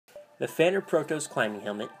The Pfanner Protos climbing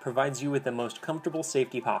helmet provides you with the most comfortable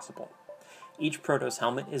safety possible. Each Protos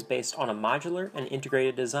helmet is based on a modular and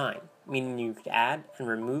integrated design, meaning you can add and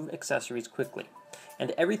remove accessories quickly,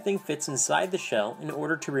 and everything fits inside the shell in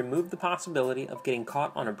order to remove the possibility of getting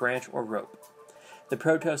caught on a branch or rope. The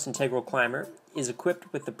Protos Integral Climber is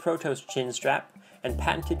equipped with the Protos chin strap and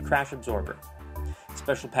patented crash absorber.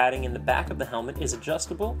 Special padding in the back of the helmet is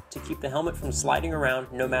adjustable to keep the helmet from sliding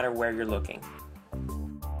around no matter where you're looking.